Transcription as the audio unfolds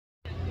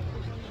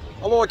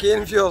Hello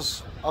again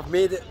viewers, I've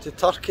made it to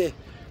Turkey.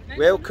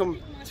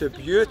 Welcome to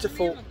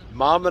beautiful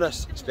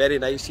Marmaris. It's very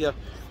nice here,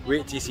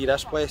 wait till you see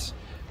this place.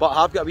 But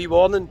I have got a wee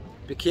warning,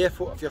 be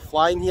careful if you're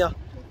flying here,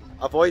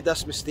 avoid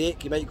this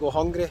mistake, you might go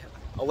hungry.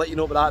 I'll let you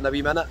know about that in a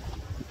wee minute.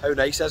 How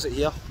nice is it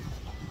here?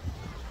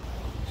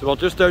 So we're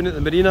just down at the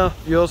marina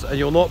viewers, and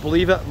you'll not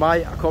believe it, my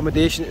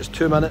accommodation is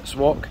 2 minutes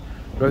walk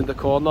round the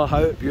corner.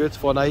 How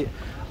beautiful night.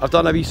 I've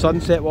done a wee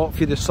sunset walk for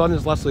you. The sun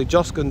has literally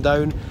just gone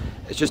down.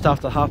 It's just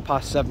after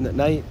 7:30 at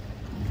night.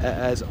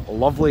 It is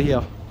lovely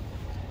here.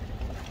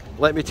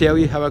 Let me tell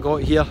you how I got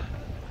here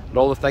and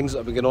all the things that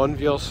have been going on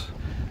viewers.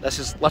 This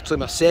is literally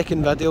my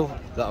second video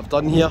that I've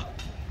done here.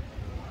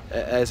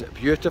 It is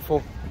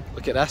beautiful.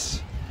 Look at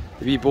this.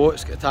 The wee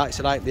boats, got a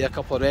taxi rank there, a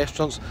couple of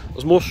restaurants.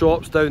 There's more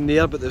shops down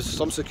there, but there's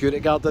some security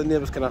guard down there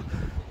was kind of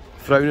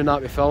frowning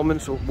at me filming,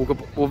 so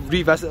we'll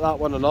revisit that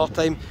one another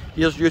time.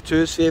 Here's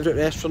U2's favourite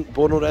restaurant,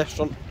 Bono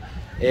restaurant.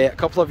 A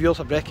couple of viewers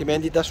have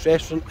recommended this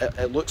restaurant.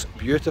 It looks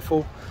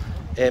beautiful.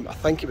 I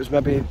think it was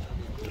maybe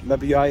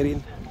you,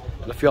 Irene,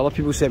 and a few other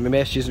people sent me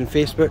messages on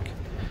Facebook.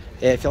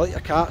 If you like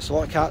your cats, a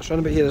lot of cats around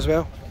about here as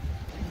well.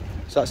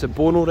 So that's a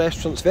Bono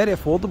restaurant. It's very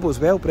affordable as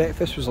well.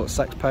 Breakfast was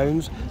like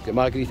 £6. Got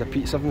margarita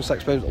pizza from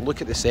 £6.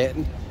 Look at the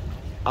setting.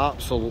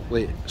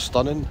 Absolutely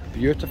stunning,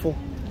 beautiful.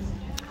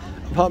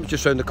 Apartment's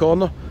just round the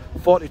corner.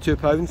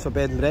 £42 for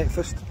bed and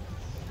breakfast.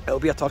 It'll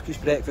be a Turkish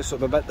breakfast, so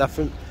it'll be a bit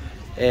different.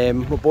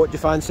 What boat do you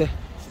fancy?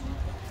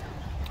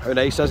 How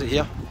nice is it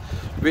here?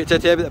 Wait till I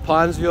tell you about the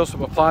plans viewers, so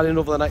we're planning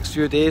over the next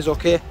few days,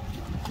 okay?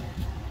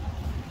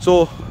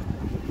 So,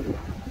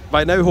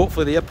 by now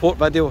hopefully the airport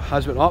video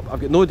has went up.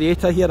 I've got no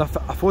data here. I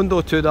phoned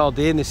O2 the other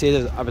day and they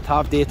said I would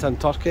have data in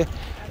Turkey. It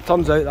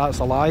turns out that's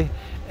a lie.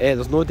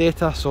 There's no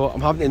data, so I'm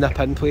having to nip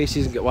in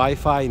places and get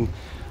Wi-Fi, and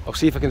I'll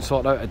see if I can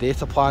sort out a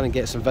data plan and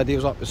get some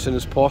videos up as soon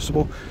as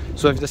possible.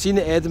 So if you've seen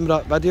the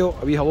Edinburgh video,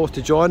 a wee hello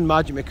to John,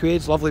 Magic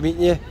McQuaid's, lovely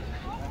meeting you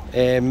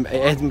at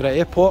Edinburgh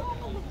Airport.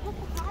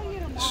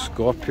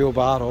 Scorpio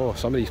Bar, oh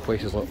some of these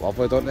places look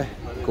lovely don't they?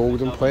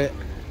 Golden plate.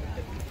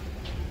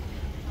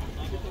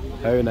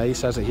 How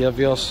nice is it here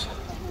viewers?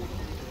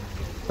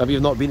 Maybe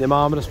you've not been to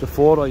Marmaris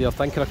before or you're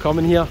thinking of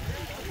coming here.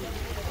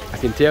 I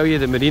can tell you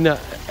the marina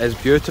is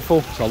beautiful,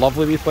 it's a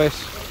lovely wee place.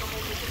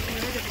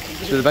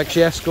 So the big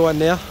chefs go in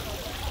there,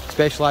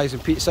 specialise in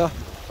pizza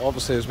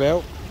obviously as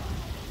well.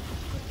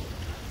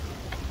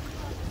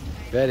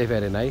 Very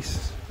very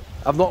nice.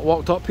 I've not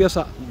walked up here,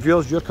 so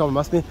viewers you're coming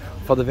with me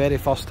for the very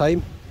first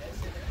time.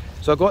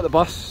 So I got the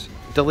bus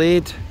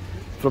delayed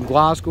from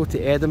Glasgow to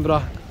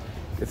Edinburgh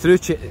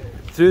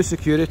through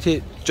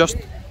security just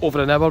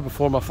over an hour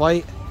before my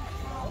flight.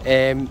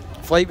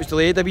 Flight was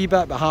delayed a wee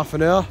bit, about half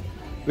an hour.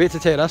 Wait to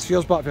tell you this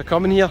viewers, but if you're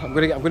coming here, I'm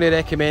going to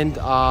recommend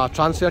a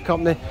transfer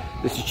company.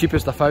 This is the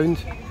cheapest I found.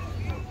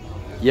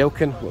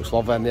 Yelkin looks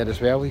lovely in there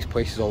as well. These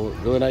places all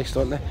look really nice,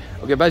 don't they?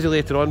 I'll get busy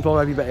later on,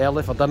 probably a wee bit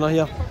early for dinner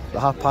here,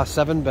 about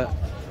 7:30, but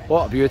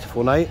what a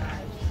beautiful night.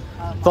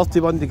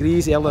 31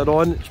 degrees earlier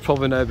on, it's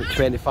probably now about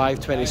 25,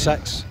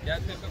 26.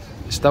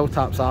 It still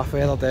taps half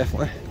weather,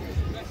 definitely.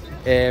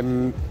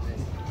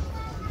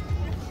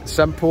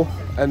 Simple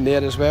in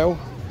there as well.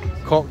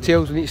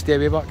 Cocktails, we need to stay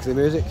away back to the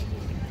music.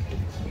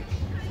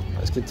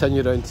 Let's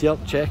continue around here.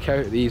 Check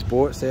out these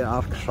boats, they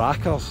are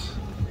crackers.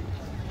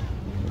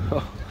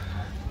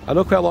 I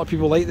know quite a lot of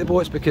people like the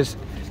boats because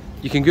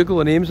you can Google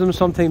the names of them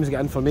sometimes and get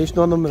information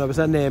on them. When I was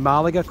in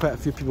Malaga, quite a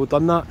few people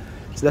done that.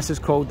 So this is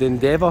called the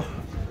Endeavour.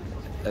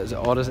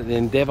 Or is it the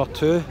Endeavour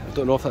 2? I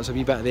don't know if that's a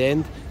wee bit at the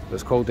end, but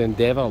it's called the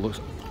Endeavour. It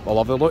looks a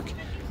lovely look.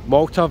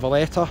 Malta,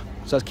 Valletta.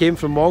 So it came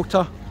from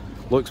Malta.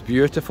 Looks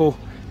beautiful.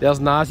 There's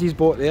Naz's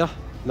boat there.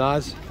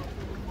 Naz.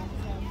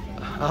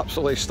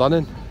 Absolutely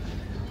stunning.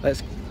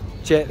 Let's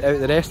check out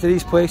the rest of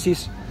these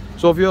places.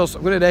 So viewers,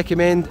 I'm going to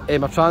recommend a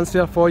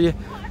transfer for you.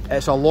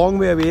 It's a long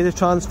way away, the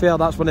transfer.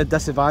 That's one of the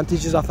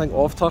disadvantages I think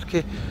of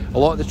Turkey. A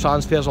lot of the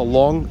transfers are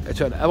long. It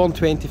took an hour and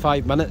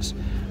 25 minutes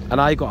and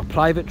I got a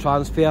private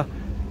transfer,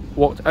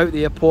 walked out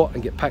the airport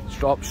and get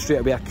picked up straight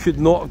away. I could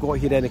not have got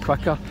here any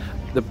quicker.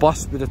 The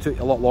bus would have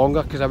took a lot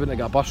longer because I wouldn't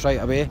have got a bus right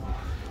away.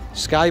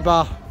 Sky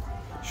Bar,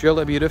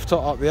 surely be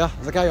rooftop up there.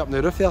 There's a guy up on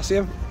the roof there, see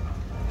him?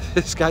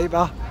 Sky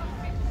Bar.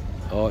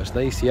 Oh, it's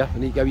nice here.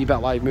 We need to get a wee bit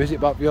of live music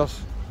back, viewers.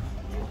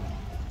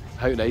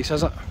 How nice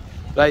is it?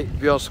 Right,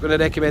 viewers, I'm going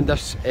to recommend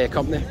this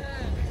company.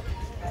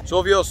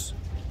 So viewers,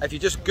 if you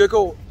just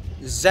Google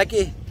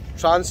Ziggy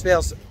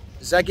transfers,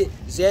 Ziggy,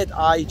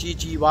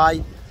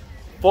 Z-I-G-G-Y,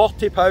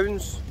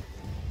 £40,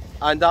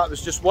 and that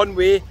was just one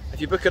way.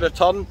 If you book a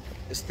return,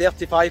 it's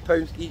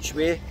 £35 each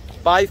way.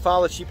 By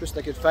far the cheapest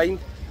I could find.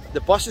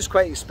 The bus is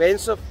quite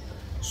expensive,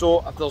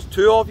 so if there's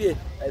two of you,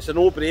 it's a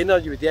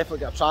no-brainer. You would definitely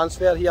get a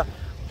transfer here.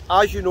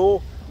 As you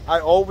know,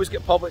 I always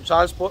get public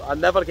transport. I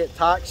never get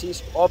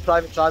taxis or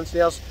private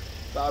transfers,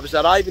 but I was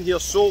arriving here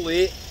so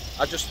late,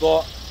 I just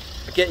thought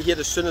I'd get here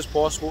as soon as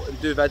possible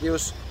and do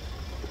videos.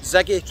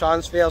 Ziggy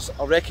transfers,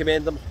 I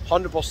recommend them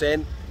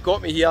 100%.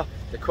 Got me here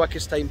the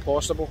quickest time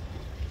possible.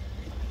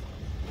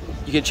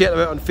 You can check them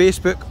out on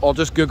Facebook or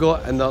just Google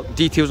it and the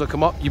details will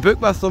come up. You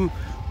book with them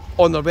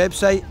on their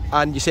website,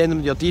 and you send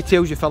them your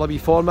details, you fill a wee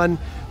form in,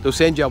 they'll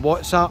send you a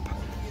WhatsApp,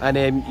 and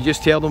you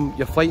just tell them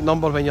your flight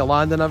number when you're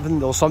landing and everything.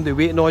 There's somebody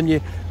waiting on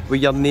you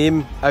with your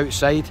name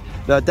outside.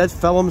 Now I did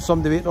film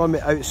somebody waiting on me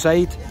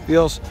outside,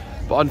 viewers,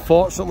 but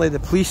unfortunately the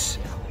police,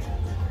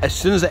 as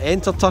soon as I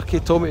entered Turkey,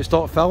 told me to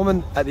stop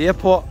filming at the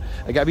airport.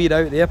 I got a wee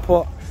route at the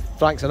airport.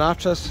 Frank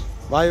Sinatra's,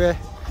 my way.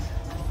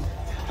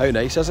 How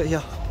nice is it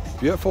here?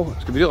 Beautiful. It's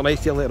going to be really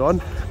nice here later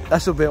on.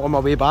 This will be on my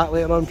way back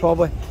later on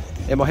probably.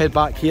 And we'll head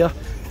back here.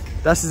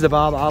 This is the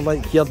bar that I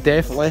like here,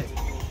 definitely.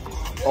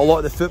 A lot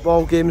of the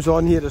football games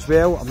on here as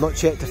well. I've not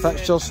checked the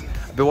fixtures.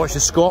 I'll be watching the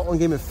Scotland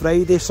game on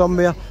Friday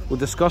somewhere. We'll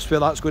discuss where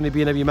that's going to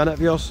be in a wee minute,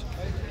 viewers.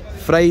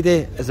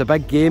 Friday is a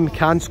big game.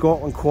 Can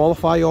Scotland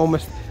qualify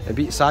almost and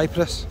beat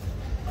Cyprus?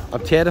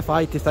 I'm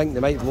terrified to think they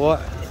might blow it.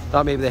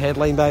 That may be the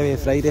headline by the way on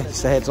Friday,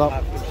 just a heads up.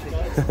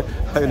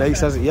 How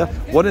nice is it here?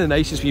 One of the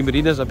nicest wee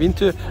marinas I've been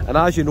to, and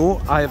as you know,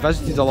 I have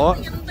visited a lot.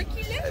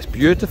 It's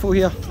beautiful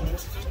here.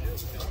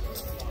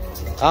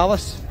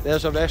 Alice,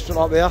 there's a restaurant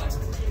up there.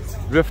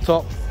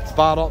 Rooftop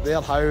bar up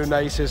there, how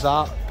nice is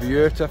that?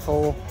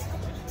 Beautiful.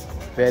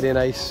 Very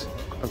nice.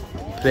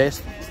 I'm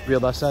impressed where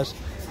this is.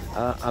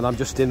 And I'm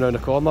just staying around the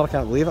corner, I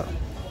can't believe it.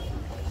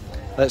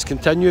 Let's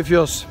continue,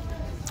 viewers.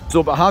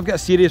 So, but I have got a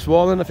serious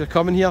warning if you're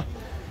coming here.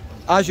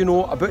 As you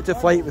know, I booked a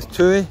flight with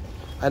TUI,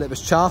 and it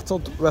was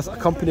chartered with a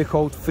company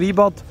called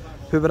Freebird,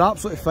 who were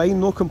absolutely fine,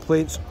 no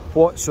complaints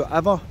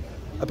whatsoever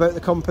about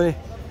the company.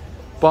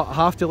 But I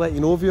have to let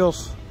you know,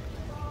 viewers,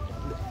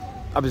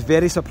 I was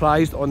very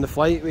surprised on the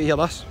flight. Wait, hear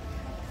this.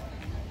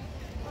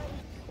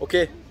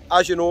 Okay,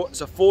 as you know,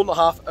 it's a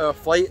 4.5 hour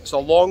flight, it's a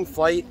long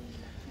flight,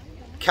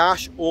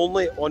 cash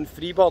only on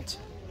Freebird.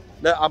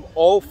 Now, I'm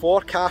all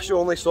for cash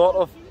only, sort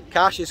of.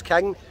 Cash is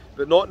king,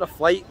 but not in a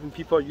flight when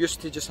people are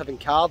used to just having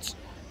cards.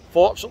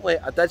 Fortunately,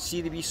 I did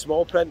see the wee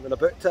small print when I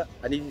booked it.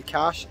 I needed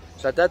cash,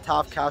 so I did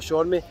have cash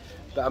on me.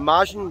 But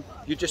imagine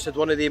you just had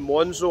one of them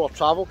Monzo or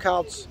travel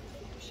cards,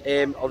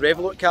 or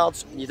Revolut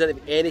cards, and you didn't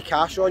have any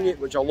cash on you,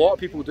 which a lot of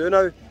people do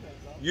now.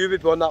 You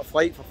would be on that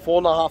flight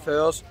for 4.5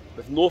 hours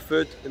with no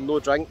food and no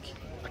drink.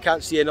 I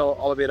can't see any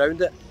other way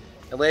around it,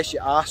 unless you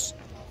ask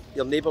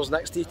your neighbours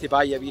next to you to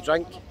buy you a wee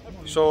drink.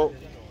 So,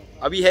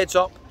 a wee heads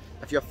up,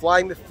 if you're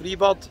flying with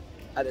Freebird,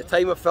 at the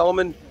time of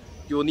filming,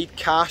 you will need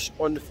cash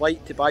on the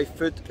flight to buy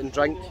food and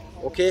drink,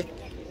 okay?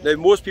 Now,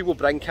 most people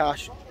bring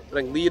cash,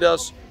 bring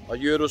liras or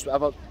euros,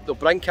 whatever. They'll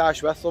bring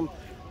cash with them,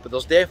 but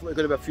there's definitely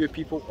going to be a few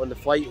people on the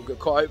flight who get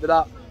caught out with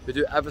that, who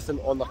do everything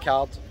on their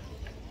card.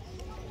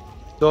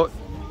 So,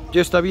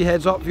 just a wee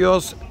heads up,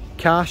 viewers,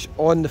 cash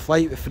on the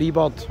flight with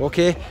Freebird,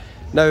 okay?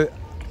 Now,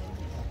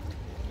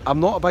 I'm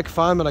not a big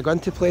fan when I go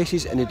into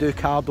places and they do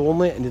card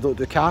only and they don't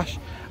do cash.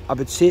 I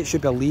would say it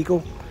should be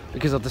illegal,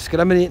 because they're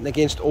discriminating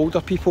against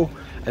older people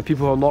and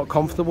people who are not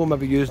comfortable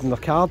maybe using their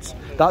cards.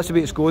 That's the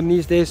way it's going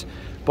these days.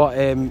 But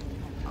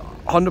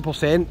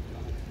 100%,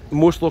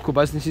 most local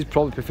businesses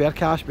probably prefer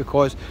cash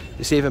because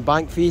they save in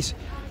bank fees.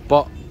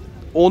 But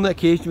only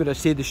occasion where I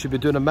say they should be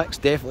doing a mix,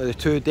 definitely the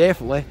two,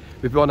 definitely,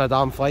 would be on a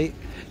damn flight.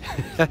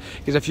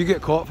 Because if you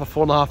get caught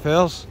for 4.5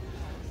 hours,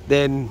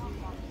 then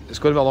it's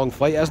going to be a long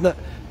flight, isn't it?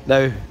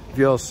 Now,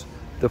 viewers,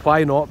 the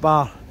Why Not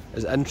bar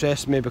is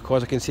interesting me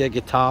because I can see a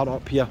guitar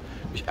up here,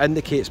 which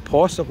indicates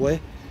possibly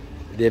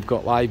they've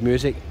got live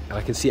music, and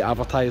I can see it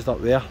advertised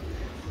up there.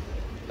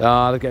 They've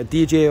got a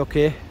DJ,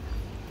 okay.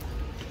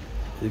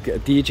 They've got a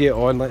DJ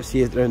on, let's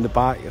see it around the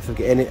back if they've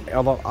got any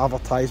other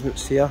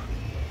advertisements here.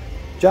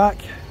 Jack,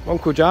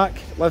 Uncle Jack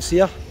lives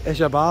here. It's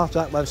your bar,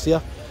 Jack lives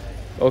here.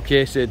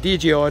 Okay, so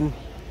DJ on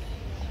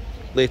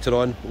later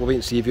on, we'll wait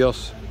and see,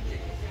 viewers.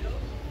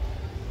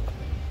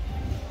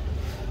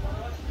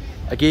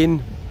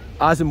 Again,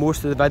 as in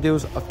most of the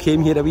videos, I've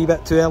came here a wee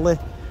bit too early.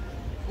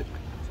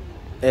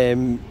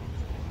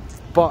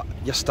 But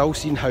you're still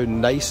seeing how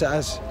nice it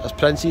is. It's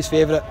Prince's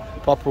favourite,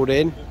 Purple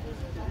Rain.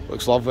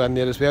 Looks lovely in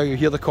there as well. You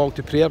hear the call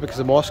to prayer because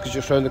the mosque is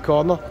just round the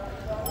corner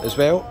as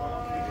well.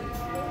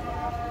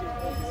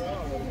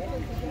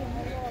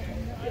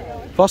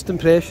 First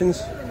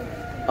impressions,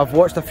 I've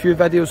watched a few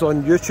videos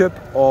on YouTube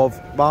of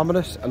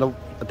Marmaris, and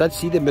I did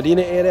see the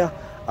marina area.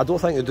 I don't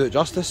think they do it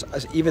justice.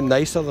 It's even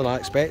nicer than I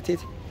expected.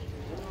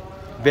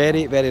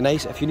 Very, very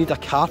nice. If you need a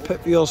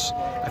carpet, viewers,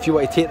 if you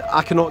want to take,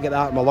 I cannot get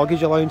that in my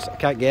luggage allowance, I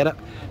can't get it.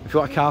 If you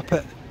want a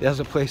carpet, there's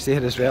a place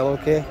there as well,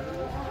 okay?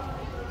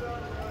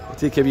 We'll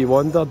take a wee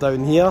wander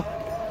down here.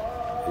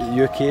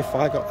 UK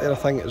flag up there, I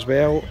think, as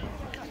well.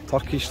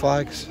 Turkish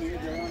flags.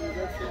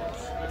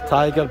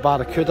 Tiger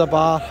Barracuda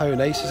bar, how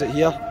nice is it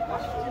here?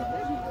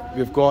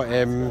 We've got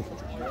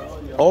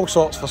all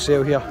sorts for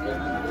sale here.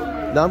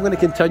 Now I'm going to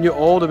continue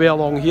all the way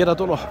along here. I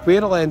don't know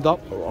where I'll end up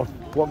or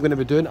what I'm going to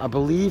be doing. I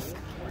believe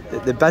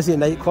the busy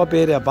nightclub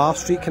area, Bar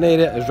Street kind of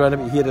area, is round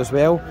about here as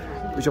well,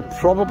 which will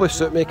probably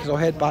suit me because I'll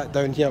head back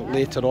down here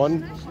later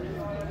on.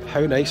 How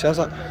nice is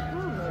it?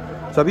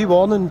 So a wee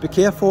warning, be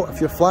careful if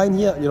you're flying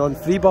here and you're on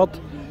Freebird,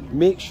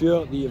 make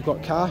sure that you've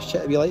got cash.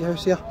 Check the wee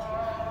lighthouse here.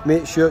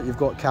 Make sure you've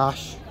got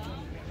cash.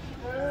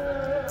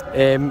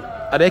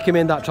 I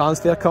recommend that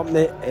transfer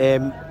company.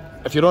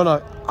 If you're on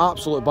a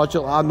absolute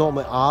budget. I'm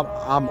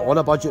on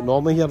a budget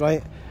normally here,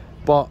 right?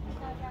 But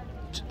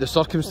the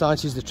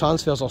circumstances, the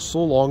transfers are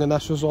so long in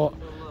this resort,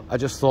 I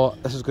just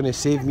thought this is going to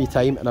save me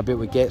time and I'll be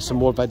able to get some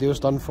more videos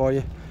done for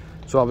you.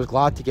 So I was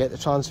glad to get the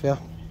transfer.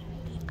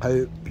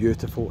 How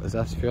beautiful is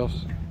this,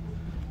 viewers?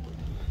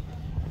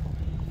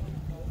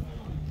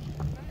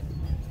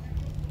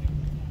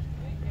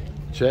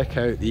 Check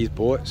out these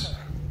boats.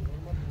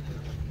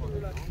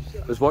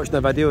 I was watching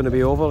a video on the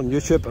way over on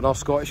YouTube, another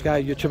Scottish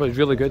guy, YouTuber, is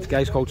really good. The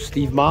guy's called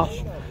Steve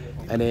Marsh,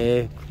 and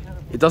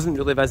he doesn't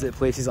really visit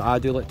places that I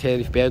do, like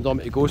Tenerife,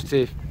 Benidorm. He goes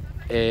to,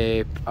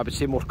 I would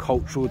say, more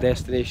cultural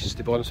destinations,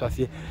 to be honest with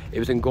you. He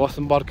was in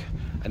Gothenburg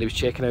and he was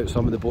checking out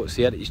some of the boats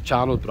there. His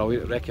channel is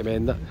brilliant, I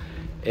recommend it.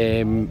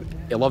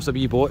 He loves a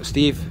wee boat.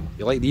 Steve,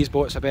 you like these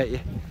boats, I bet you?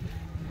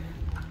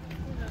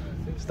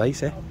 It's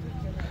nice, eh?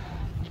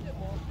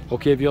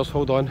 Okay viewers,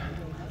 hold on.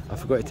 I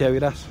forgot to tell you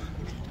this.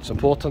 It's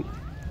important.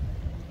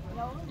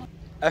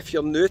 If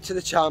you're new to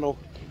the channel,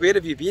 where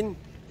have you been?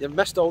 You've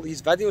missed all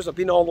these videos. I've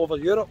been all over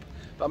Europe,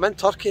 but I'm in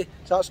Turkey,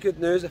 so that's good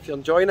news. If you're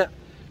enjoying it,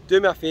 do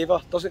me a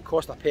favour, doesn't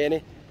cost a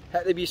penny.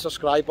 Hit the wee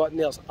subscribe button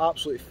there, it's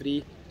absolutely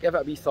free. Give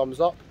it a wee thumbs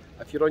up.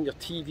 If you're on your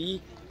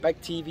TV,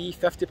 big TV,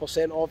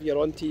 50% off you're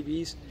on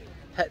TVs,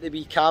 hit the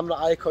wee camera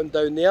icon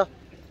down there,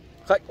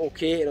 click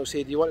OK and it'll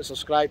say, do you want to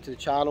subscribe to the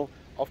channel?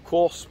 Of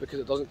course, because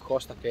it doesn't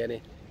cost a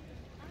penny.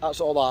 That's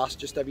all I ask,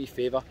 just a wee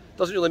favour.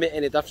 Doesn't really make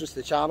any difference to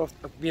the channel,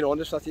 if being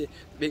honest with you, it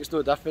makes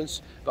no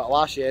difference, but I'll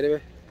ask you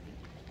anyway.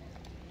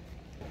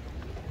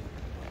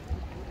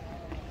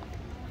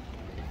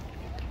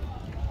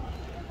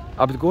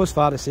 I would go as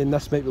far as saying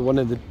this might be one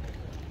of the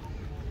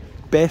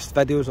best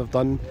videos I've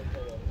done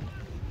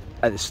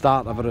at the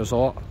start of a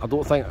resort.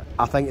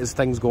 I think as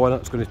things go on,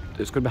 it's going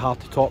to be hard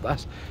to top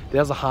this.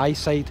 There's a high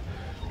side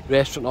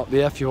restaurant up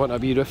there if you want a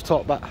wee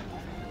rooftop bit.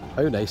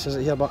 How nice is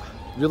it here? But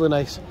really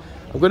nice.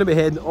 I'm going to be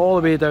heading all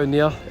the way down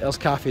there. There's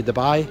Cafe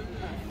Dubai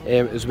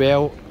as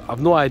well.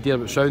 I've no idea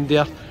what's round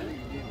there.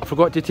 I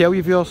forgot to tell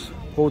you viewers.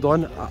 Hold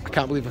on, I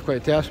can't believe I've got to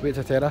tell this. Wait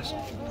to tell this.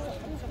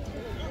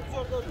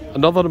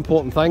 Another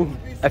important thing,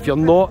 if you're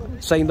not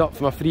signed up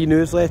for my free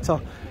newsletter,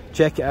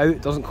 check it out,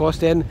 it doesn't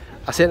cost anything.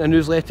 I sent a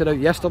newsletter out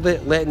yesterday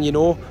letting you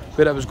know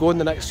where I was going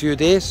the next few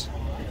days.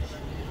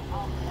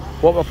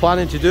 What we're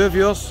planning to do,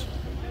 viewers,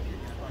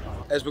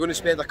 is we're going to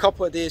spend a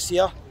couple of days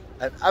here.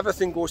 If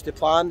everything goes to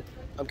plan,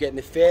 I'm getting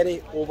the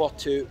ferry over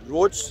to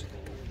Rhodes,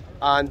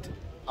 and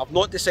I've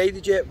not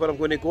decided yet where I'm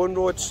going to go on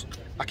Rhodes.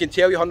 I can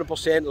tell you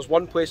 100% there's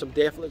one place I'm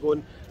definitely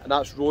going, and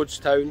that's Rhodes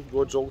Town,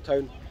 Rhodes Old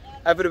Town.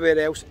 Everywhere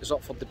else is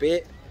up for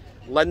debate.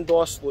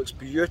 Lindos looks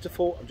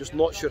beautiful. I'm just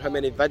not sure how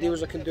many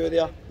videos I can do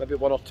there, maybe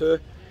one or two.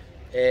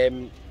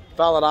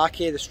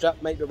 Falaraki, the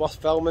strip might be worth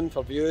filming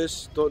for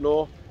views, don't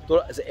know.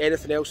 Is there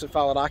anything else in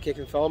Falaraki I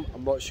can film?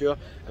 I'm not sure.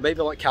 It might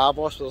be like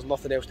Kavos, where there's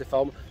nothing else to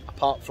film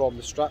apart from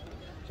the strip,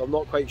 so I'm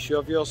not quite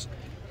sure, viewers.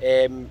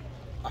 A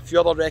few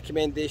other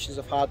recommendations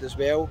I've had as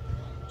well,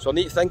 so I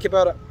need to think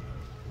about it.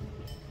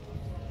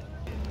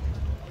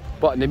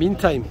 But in the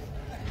meantime,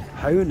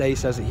 how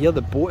nice is it here?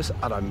 The boats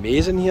are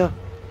amazing here.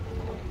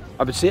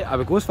 I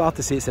would go as far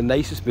to say it's the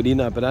nicest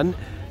marina I've been in.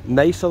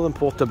 Nicer than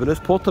Porto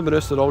Banús. Porto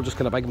Banús, they're all just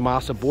kind of big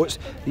massive boats.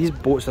 These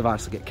boats have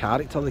actually got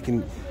character. You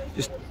can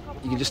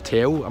just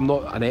tell. I'm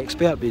not an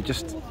expert, but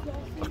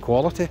they're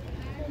quality.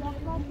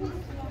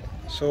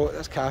 So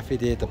that's Cafe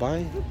de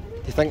Dubai.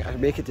 Do you think I can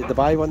make it to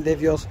Dubai one day,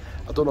 viewers?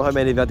 I don't know how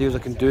many videos I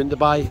can do in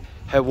Dubai,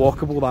 how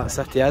walkable that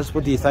city is.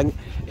 What do you think?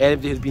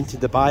 Anybody who's been to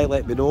Dubai,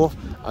 let me know.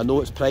 I know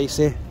it's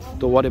pricey,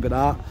 don't worry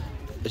about that.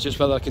 It's just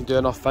whether I can do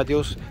enough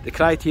videos. The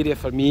criteria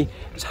for me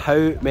is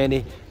how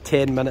many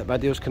 10-minute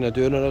videos can I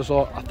do in a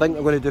resort. I think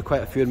I'm going to do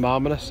quite a few in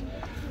Marmaris.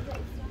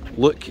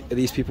 Look at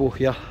these people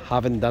here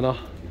having dinner,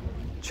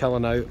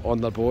 chilling out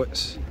on their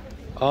boats.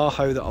 Oh,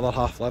 how the other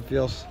half live,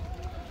 viewers.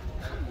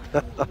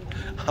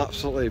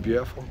 Absolutely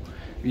beautiful.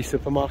 Wee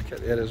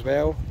supermarket there as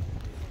well.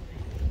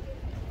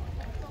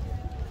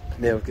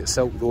 And then we've got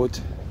Silk Road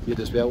here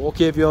as well.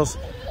 Okay viewers,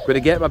 I'm going to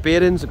get my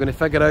bearings. I'm going to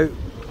figure out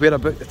where I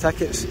booked the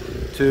tickets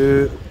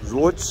to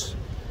Rhodes.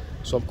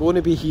 So I'm going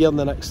to be here in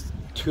the next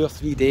 2 or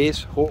 3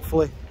 days,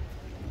 hopefully,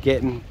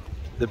 getting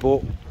the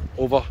boat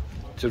over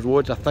to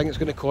Rhodes. I think it's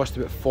going to cost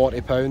about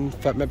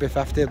 £40, maybe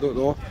 50, I don't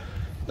know.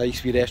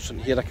 Nice wee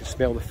restaurant here, I can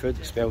smell the food,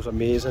 it smells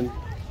amazing.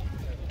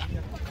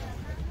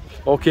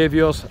 Okay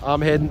viewers,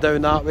 I'm heading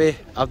down that way.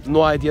 I've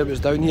no idea what's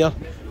down here.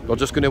 We're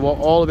just going to walk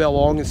all the way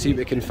along and see what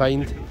we can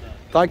find.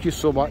 Thank you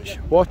so much,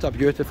 what a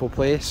beautiful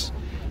place.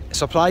 It's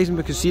surprising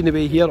because seeing the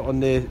way here on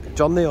the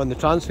journey, on the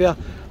transfer,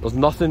 there's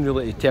nothing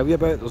really to tell you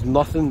about, there's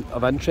nothing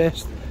of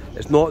interest.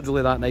 It's not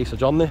really that nice a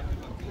journey.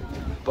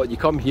 But you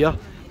come here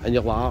and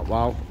you're like,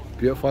 wow,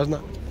 beautiful isn't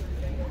it?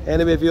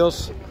 Anyway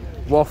viewers,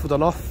 waffled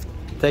enough,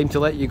 time to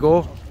let you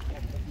go.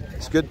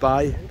 It's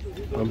goodbye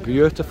from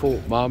beautiful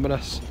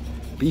Marmaris.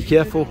 Be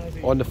careful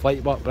on the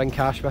flight, but bring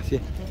cash with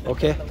you,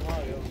 okay?